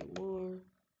see a few more.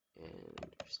 And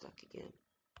we're stuck again.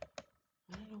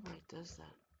 I don't know why it does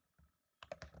that.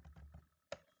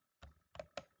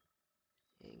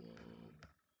 Hang on.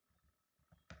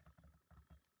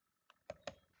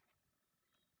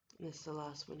 And this is the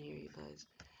last one here, you guys.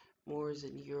 Moors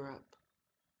in Europe.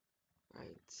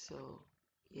 Right, so,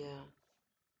 yeah.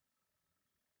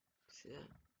 See that?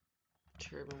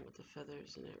 Turban with the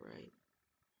feathers in it, right?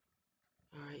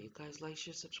 Alright, you guys, like,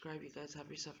 share, subscribe. You guys have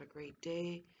yourself a great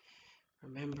day.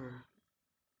 Remember,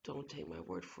 don't take my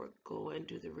word for it. Go and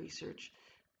do the research.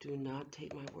 Do not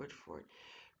take my word for it.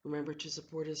 Remember to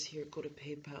support us here. Go to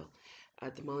PayPal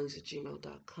at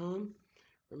themullings@gmail.com.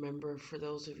 Remember, for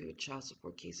those of you with child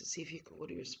support cases, see if you can go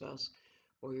to your spouse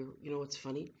or your, you know what's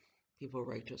funny? People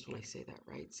write to us when I say that,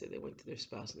 right? Say they went to their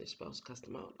spouse and their spouse cussed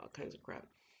them out, all kinds of crap.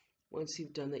 Once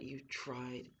you've done that, you've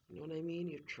tried, you know what I mean?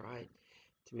 You've tried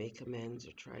to make amends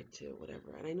or tried to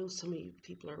whatever. And I know some of you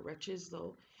people are wretches,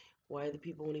 though. Why the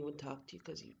people won't even talk to you?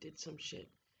 Because you did some shit.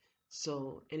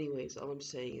 So, anyways, all I'm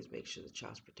saying is make sure the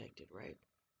child's protected, right?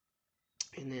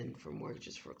 And then for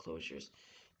mortgages, foreclosures,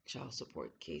 child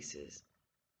support cases,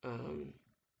 um,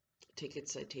 ticket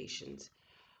citations,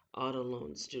 auto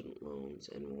loans, student loans,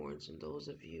 and warrants. And those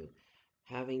of you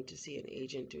having to see an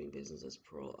agent doing business as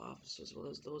parole officer, as well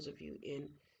as those of you in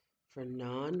for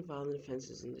non-violent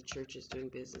offenses in the churches doing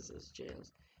business as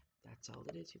jails. That's all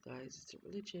it is, you guys. It's a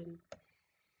religion.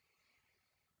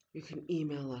 You can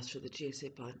email us for the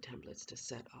GSA bond templates to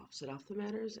set off the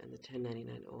matters and the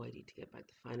 1099 OID to get back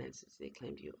the finances they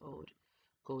claimed you owed.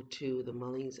 Go to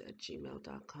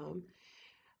themullings@gmail.com.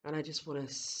 And I just want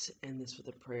to end this with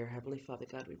a prayer. Heavenly Father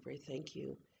God, we pray thank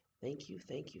you, thank you,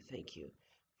 thank you, thank you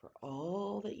for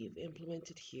all that you've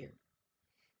implemented here,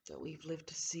 that we've lived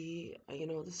to see. You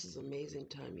know, this is an amazing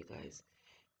time, you guys,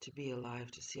 to be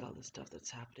alive, to see all the stuff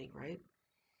that's happening, right?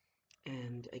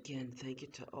 And again, thank you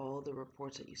to all the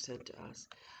reports that you sent to us.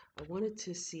 I wanted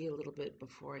to see a little bit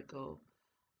before I go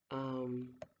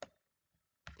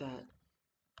that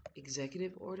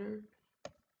executive order.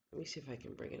 Let me see if I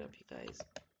can bring it up, you guys.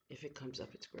 If it comes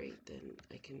up, it's great. Then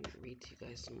I can read to you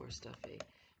guys some more stuff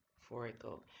before I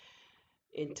go.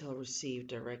 Intel received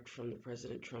direct from the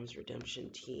President Trump's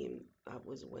redemption team. That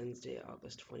was Wednesday,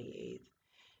 August 28th.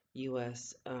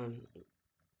 U.S.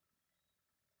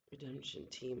 Redemption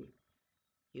team.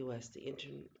 U.S. The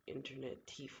Internet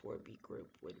T4B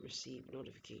group would receive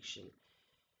notification.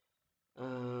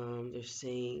 They're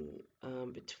saying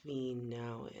between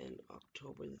now and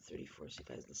October the 31st. You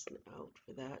guys listen out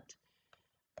for that.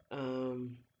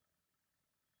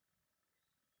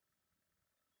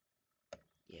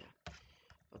 Yeah.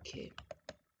 Okay.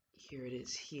 Here it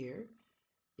is here.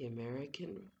 The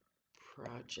American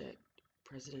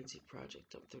Presidency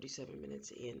Project. I'm 37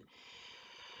 minutes in.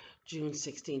 June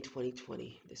 16,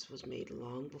 2020. This was made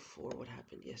long before what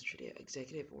happened yesterday.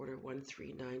 Executive Order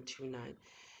 13929.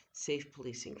 Safe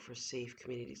policing for safe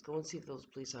communities. Go and see if those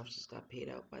police officers got paid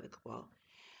out by the cabal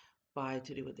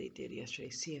to do what they did yesterday.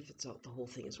 See if it's out. The whole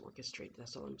thing is orchestrated.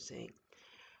 That's all I'm saying.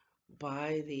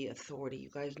 By the authority. You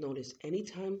guys notice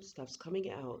anytime stuff's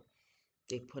coming out,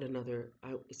 they put another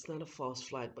out. It's not a false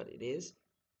flag, but it is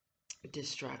a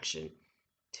distraction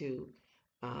to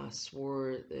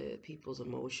swore the people's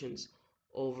emotions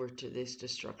over to this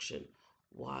destruction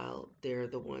while they're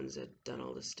the ones that done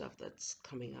all this stuff that's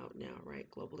coming out now,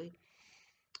 right, globally.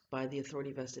 By the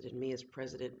authority vested in me as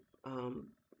president,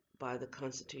 by the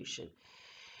Constitution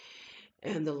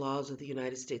and the laws of the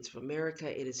United States of America,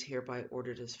 it is hereby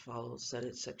ordered as follows.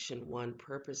 Senate Section 1,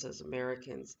 purpose: as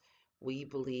Americans, we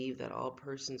believe that all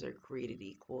persons are created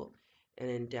equal and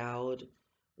endowed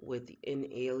with the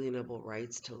inalienable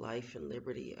rights to life and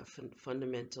liberty. A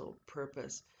fundamental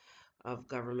purpose of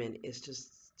government is to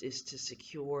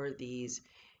secure these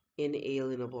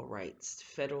inalienable rights.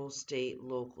 Federal, state,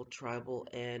 local, tribal,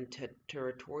 and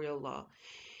territorial law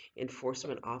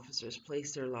enforcement officers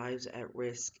place their lives at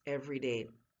risk every day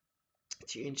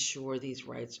to ensure these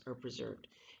rights are preserved.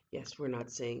 Yes, we're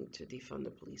not saying to defund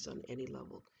the police on any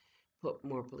level. Put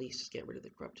more police, just get rid of the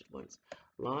corrupted ones.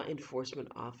 Law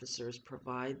enforcement officers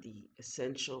provide the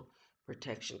essential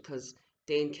protection, because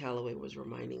Dane Calloway was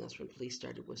reminding us when police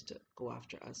started was to go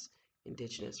after us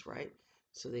indigenous, right?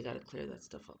 So they got to clear that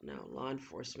stuff up now. Law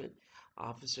enforcement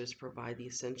officers provide the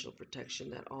essential protection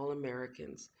that all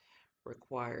Americans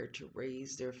require to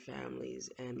raise their families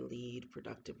and lead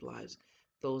productive lives.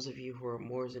 Those of you who are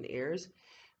Moors and heirs,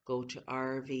 go to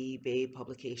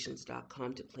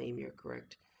rvbaypublications.com to claim your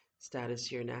correct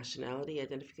status, your nationality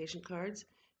identification cards,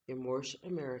 your Moorish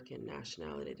American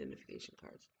nationality identification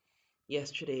cards.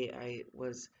 Yesterday, I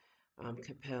was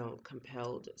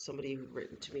compelled, somebody who had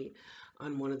written to me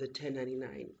on one of the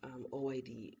 1099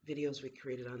 OID videos we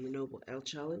created on the Noble El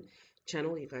channel.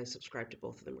 You guys subscribe to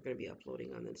both of them. We're going to be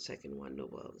uploading on the second one,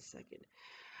 Noble El the second.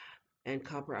 And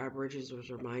Copper Aborigines was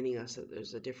reminding us that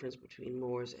there's a difference between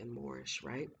Moors and Moorish,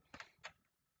 right?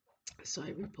 So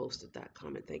I reposted that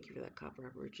comment. Thank you for that, Copper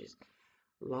Aborigines.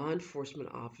 Law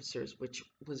enforcement officers, which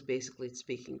was basically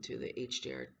speaking to the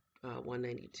HDR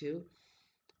 192,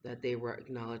 that they were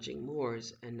acknowledging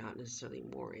Moors and not necessarily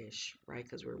Moorish, right?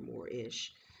 Because we're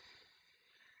Moorish.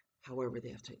 However, they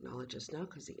have to acknowledge us now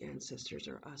because the ancestors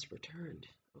are us returned.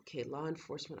 Okay, law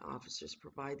enforcement officers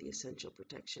provide the essential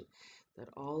protection that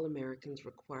all Americans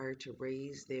require to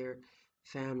raise their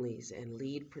families and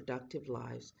lead productive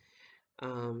lives.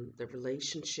 The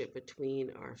relationship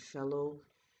between our fellow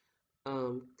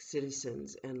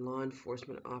citizens and law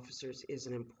enforcement officers is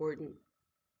an important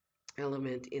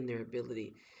element in their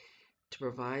ability to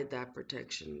provide that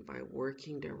protection by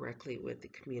working directly with the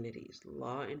communities.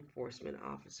 Law enforcement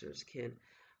officers can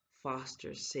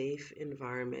foster safe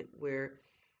environment where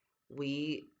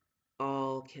we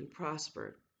all can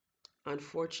prosper.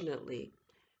 Unfortunately,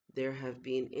 there have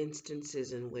been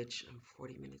instances in which I'm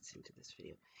 40 minutes into this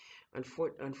video.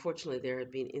 Unfortunately, there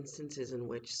have been instances in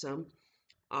which some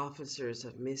officers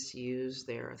have misused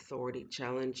their authority,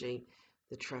 challenging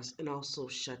the trust, and also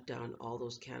shut down all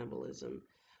those cannibalism.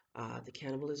 The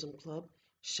Cannibalism Club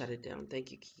shut it down.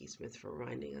 Thank you, Kiki Smith, for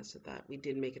reminding us of that. We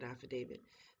did make an affidavit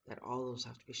that all those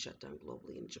have to be shut down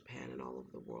globally in Japan and all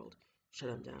over the world. Shut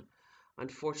them down.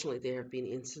 Unfortunately, there have been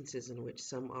instances in which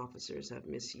some officers have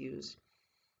misused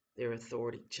their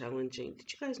authority, challenging.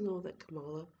 Did you guys know that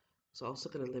Kamala was also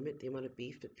going to limit the amount of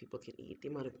beef that people can eat, the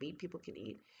amount of meat people can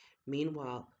eat?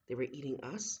 Meanwhile, they were eating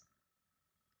us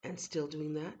and still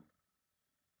doing that.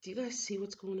 Do you guys see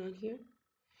what's going on here?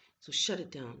 So shut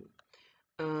it down.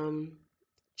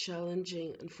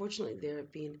 Challenging. Unfortunately, there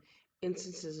have been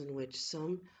instances in which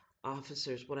some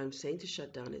officers, what I'm saying to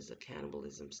shut down is the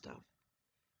cannibalism stuff,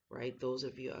 right? Those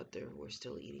of you out there who are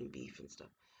still eating beef and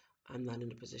stuff, I'm not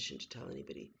in a position to tell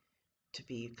anybody to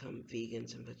become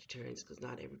vegans and vegetarians because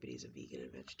not everybody's a vegan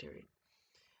and vegetarian.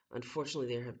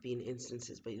 Unfortunately, there have been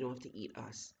instances, but you don't have to eat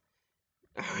us.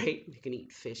 All right, you can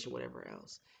eat fish and whatever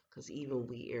else, because even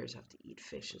we heirs have to eat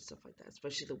fish and stuff like that,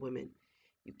 especially the women.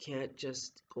 You can't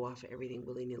just go off of everything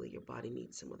willy-nilly. Your body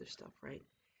needs some other stuff, right?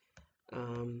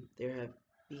 There have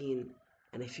been,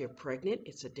 and if you're pregnant,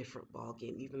 it's a different ball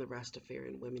game. Even the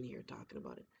Rastafarian women here are talking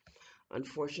about it.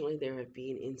 Unfortunately, there have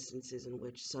been instances in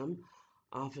which some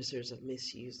officers have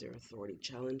misused their authority,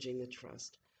 challenging the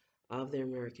trust of the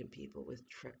American people with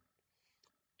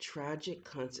tragic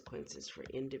consequences for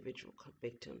individual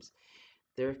victims,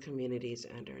 their communities,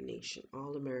 and our nation.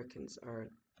 All Americans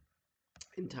are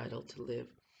entitled to live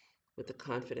with the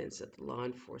confidence that the law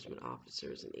enforcement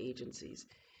officers and agencies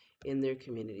in their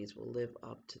communities will live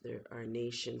up to our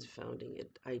nation's founding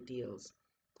ideals.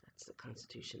 That's the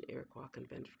Constitution, Iroquois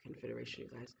Confederation, you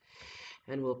guys,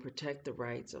 and will protect the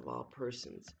rights of all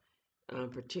persons,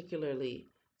 particularly,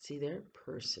 see there,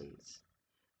 persons,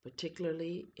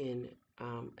 particularly in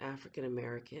African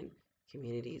American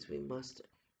communities. We must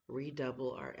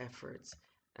redouble our efforts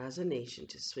as a nation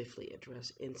to swiftly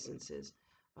address instances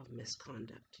of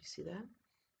misconduct. You see that?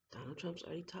 Donald Trump's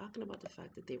already talking about the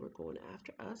fact that they were going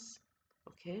after us.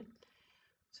 Okay?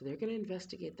 So they're going to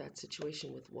investigate that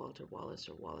situation with Walter Wallace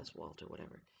or Wallace Walter,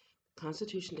 whatever. The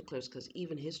Constitution declares, because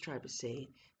even his tribe is saying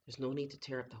there's no need to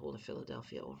tear up the whole of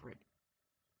Philadelphia over it.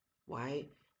 Why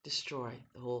destroy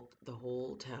the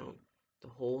whole town, the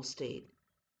whole state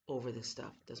over this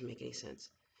stuff? Doesn't make any sense.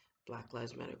 Black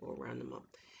Lives Matter, go round them up.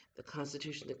 The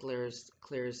Constitution declares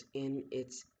in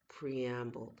its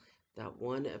preamble that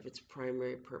one of its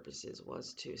primary purposes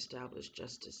was to establish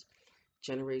justice.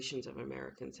 Generations of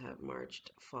Americans have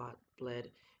marched, fought,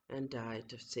 bled, and died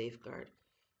to safeguard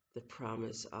the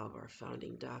promise of our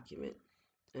founding document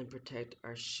and protect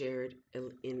our shared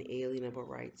inalienable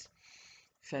rights.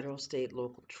 Federal, state,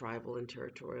 local, tribal, and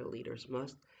territorial leaders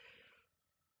must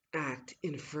act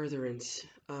in furtherance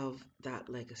of that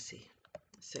legacy.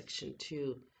 Section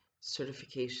 2,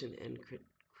 certification and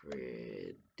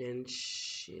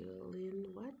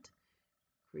credentialing. What?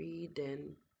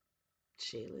 Credentialing,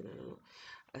 I don't know.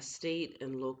 A state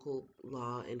and local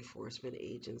law enforcement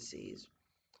agencies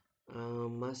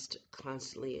must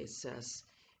constantly assess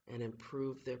and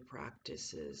improve their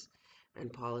practices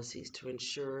and policies to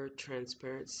ensure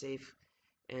transparent, safe,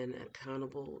 and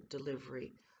accountable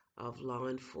delivery of law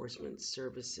enforcement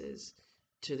services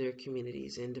to their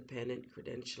communities. Independent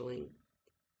credentialing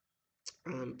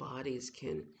bodies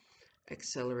can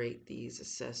accelerate these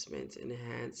assessments,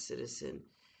 enhance citizen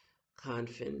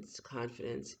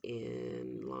confidence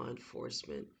in law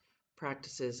enforcement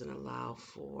practices, and allow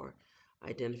for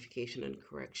identification and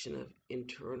correction of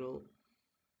internal.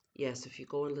 Yes, if you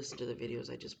go and listen to the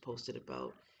videos I just posted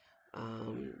about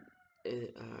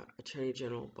Attorney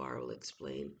General Barr will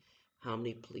explain how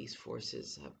many police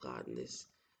forces have gotten this,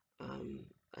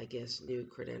 I guess, new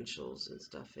credentials and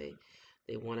stuff.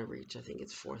 They want to reach, I think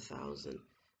it's 4,000.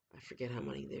 I forget how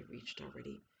many they've reached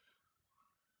already.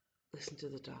 Listen to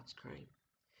the dogs crying.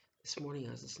 This morning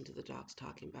I was listening to the dogs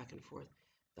talking back and forth.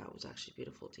 That was actually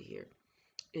beautiful to hear.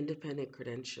 Independent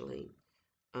credentialing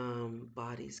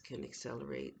bodies can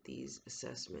accelerate these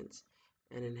assessments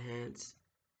and enhance,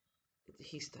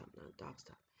 he stopped now, doc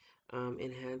stopped,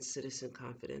 enhance citizen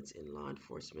confidence in law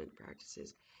enforcement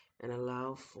practices and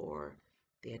allow for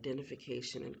the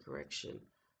identification and correction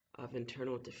of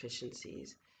internal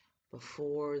deficiencies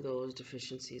before those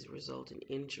deficiencies result in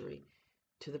injury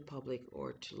to the public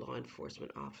or to law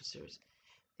enforcement officers.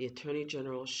 The Attorney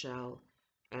General shall,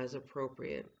 as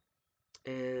appropriate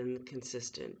and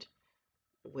consistent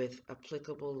with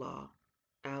applicable law,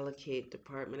 allocate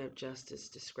Department of Justice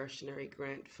discretionary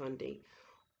grant funding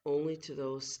only to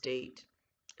those state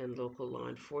and local law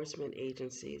enforcement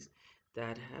agencies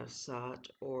that have sought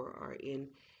or are in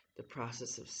the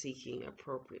process of seeking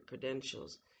appropriate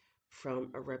credentials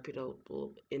from a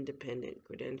reputable independent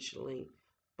credentialing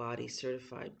body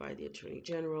certified by the Attorney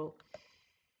General.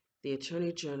 The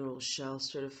Attorney General shall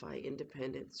certify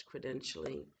independent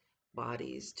credentialing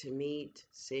bodies to meet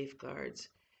safeguards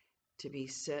to be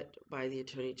set by the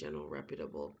Attorney General.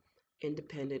 Reputable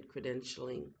independent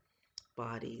credentialing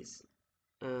bodies,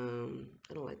 I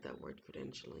don't like that word,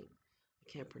 credentialing,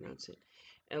 I can't pronounce it,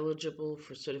 eligible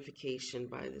for certification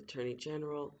by the Attorney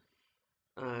General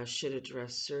should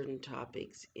address certain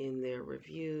topics in their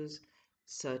reviews,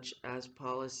 such as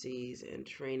policies and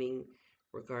training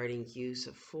regarding use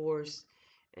of force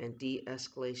and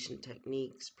de-escalation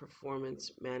techniques,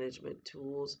 performance management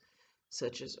tools,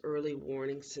 such as early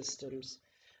warning systems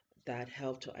that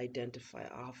help to identify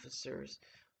officers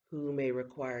who may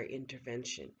require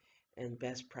intervention, and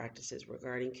best practices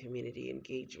regarding community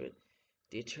engagement.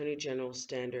 The Attorney General's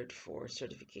standard for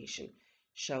certification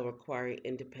shall require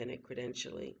independent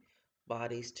credentialing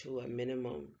bodies to a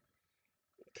minimum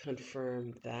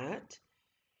confirm that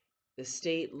the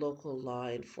state local law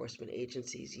enforcement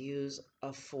agencies use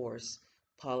of force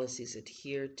policies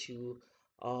adhere to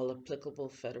all applicable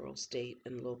federal, state,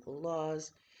 and local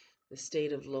laws. The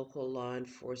state of local law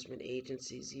enforcement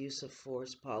agencies' use of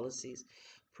force policies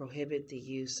prohibit the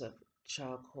use of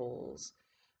chokeholds,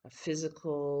 a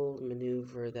physical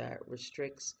maneuver that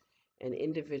restricts an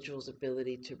individual's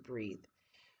ability to breathe,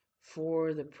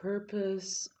 for the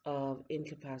purpose of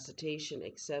incapacitation,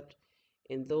 except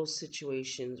in those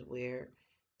situations where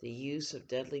the use of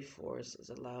deadly force is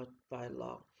allowed by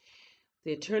law.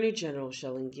 The Attorney General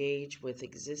shall engage with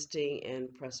existing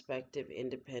and prospective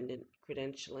independent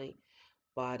credentialing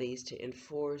bodies to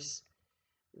enforce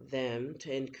them,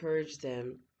 to encourage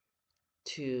them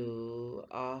to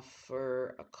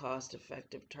offer a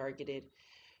cost-effective, targeted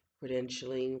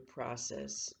credentialing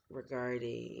process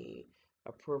regarding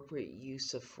appropriate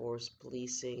use of force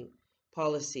policing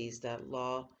policies that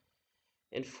law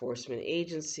enforcement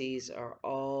agencies are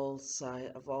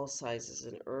of all sizes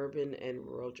in urban and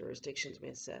rural jurisdictions may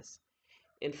assess.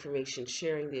 Information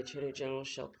sharing: the Attorney General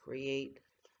shall create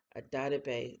a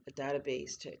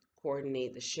database to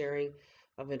coordinate the sharing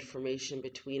of information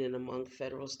between and among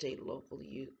federal, state,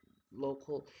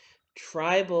 local,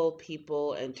 tribal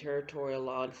people, and territorial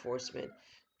law enforcement.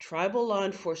 Tribal law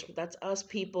enforcement, that's us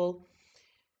people.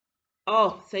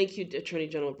 Oh, thank you, Attorney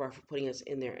General Barr, for putting us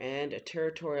in there. And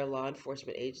territorial law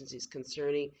enforcement agencies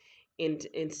concerning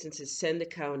instances. Send the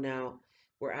cow now.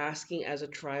 We're asking as a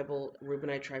tribal,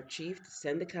 Reubenite tribe chief, to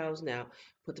send the cows now,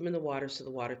 put them in the water so the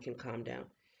water can calm down.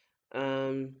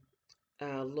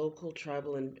 Local,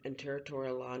 tribal, and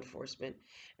territorial law enforcement,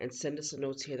 and send us the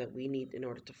notes here that we need in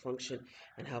order to function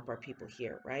and help our people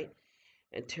here, right?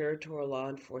 And territorial law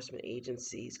enforcement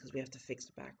agencies, because we have to fix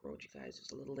the back road, you guys.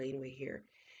 There's a little laneway here,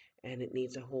 and it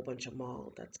needs a whole bunch of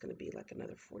mall. That's going to be like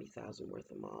another 40,000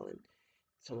 worth of mall, and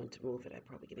someone to move it. I'm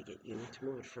probably going to get you to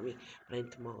move it for me, but I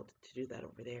need to mall to do that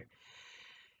over there.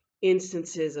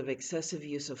 Instances of excessive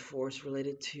use of force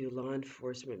related to law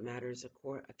enforcement matters,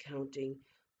 accounting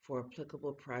for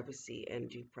applicable privacy and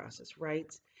due process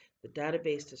rights. The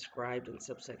database described in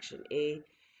subsection A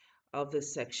of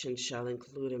this section shall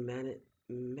include a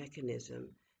mechanism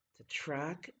to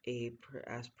track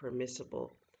as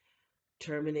permissible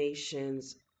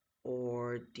terminations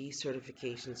or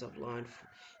decertifications of law enforcement.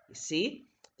 You see,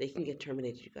 they can get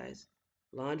terminated, you guys.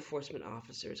 Law enforcement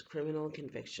officers, criminal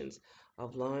convictions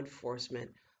of law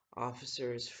enforcement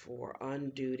officers for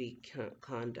on-duty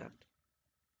conduct,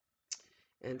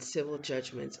 and civil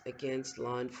judgments against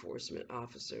law enforcement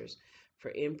officers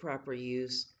for improper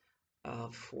use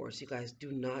of force. You guys,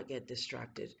 do not get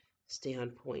distracted. Stay on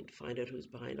point. Find out who's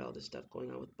behind all this stuff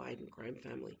going on with Biden crime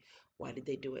family. Why did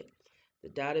they do it? The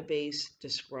database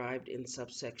described in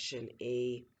subsection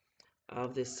A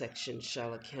of this section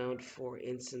shall account for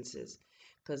instances,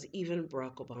 because even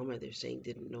Barack Obama, they're saying,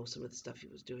 didn't know some of the stuff he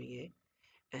was doing,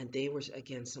 eh? And they were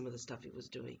against some of the stuff he was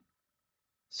doing.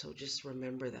 So just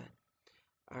remember that.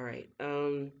 All right.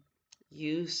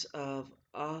 Use of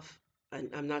off.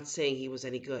 I'm not saying he was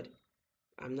any good.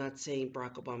 I'm not saying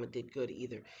Barack Obama did good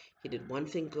either. He did one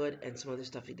thing good, and some other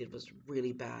stuff he did was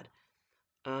really bad.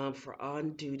 For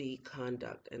on-duty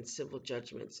conduct and civil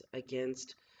judgments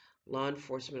against law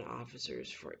enforcement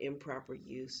officers for improper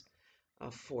use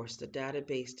of force. The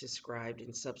database described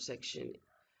in subsection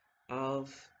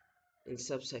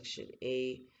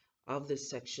A of this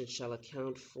section shall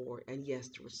account for, and yes,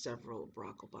 there were several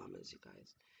Barack Obamas, you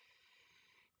guys,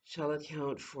 shall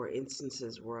account for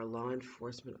instances where a law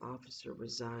enforcement officer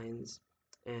resigns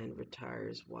and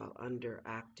retires while under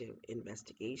active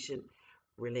investigation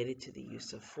related to the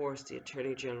use of force. The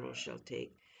Attorney General shall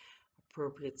take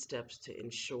appropriate steps to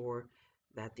ensure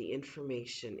that the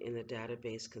information in the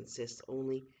database consists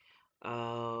only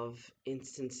of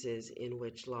instances in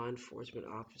which law enforcement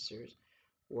officers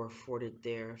were afforded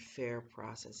their fair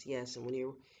process. Yes, and when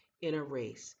you're in a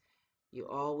race, you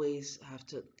always have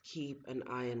to keep an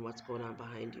eye on what's going on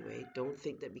behind you, eh? Don't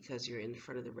think that because you're in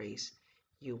front of the race,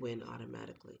 you win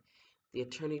automatically. The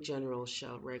Attorney General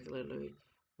shall regularly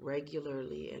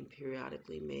and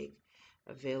periodically make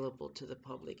available to the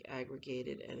public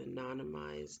aggregated and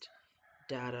anonymized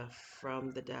data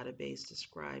from the database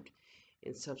described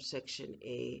in subsection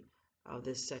A of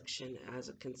this section as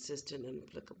a consistent and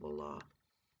applicable law.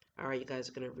 All right, you guys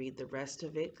are going to read the rest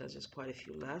of it because there's quite a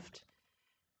few left.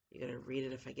 You're going to read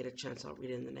it. If I get a chance, I'll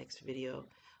read it in the next video.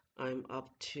 I'm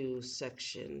up to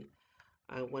section,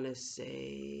 I want to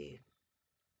say,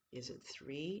 is it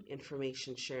 3?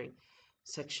 Information sharing.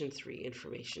 Section 3,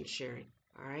 information sharing.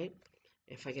 All right.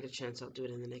 If I get a chance, I'll do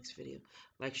it in the next video.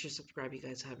 Like, share, subscribe. You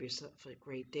guys have yourself a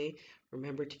great day.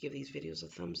 Remember to give these videos a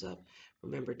thumbs up.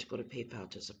 Remember to go to PayPal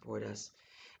to support us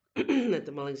at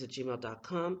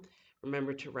themullings@gmail.com.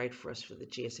 Remember to write for us for the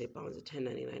GSA bonds, the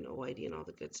 1099 OID, and all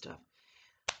the good stuff.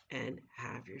 And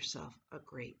have yourself a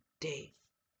great day.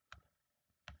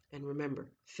 And remember,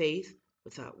 faith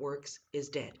without works is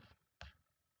dead.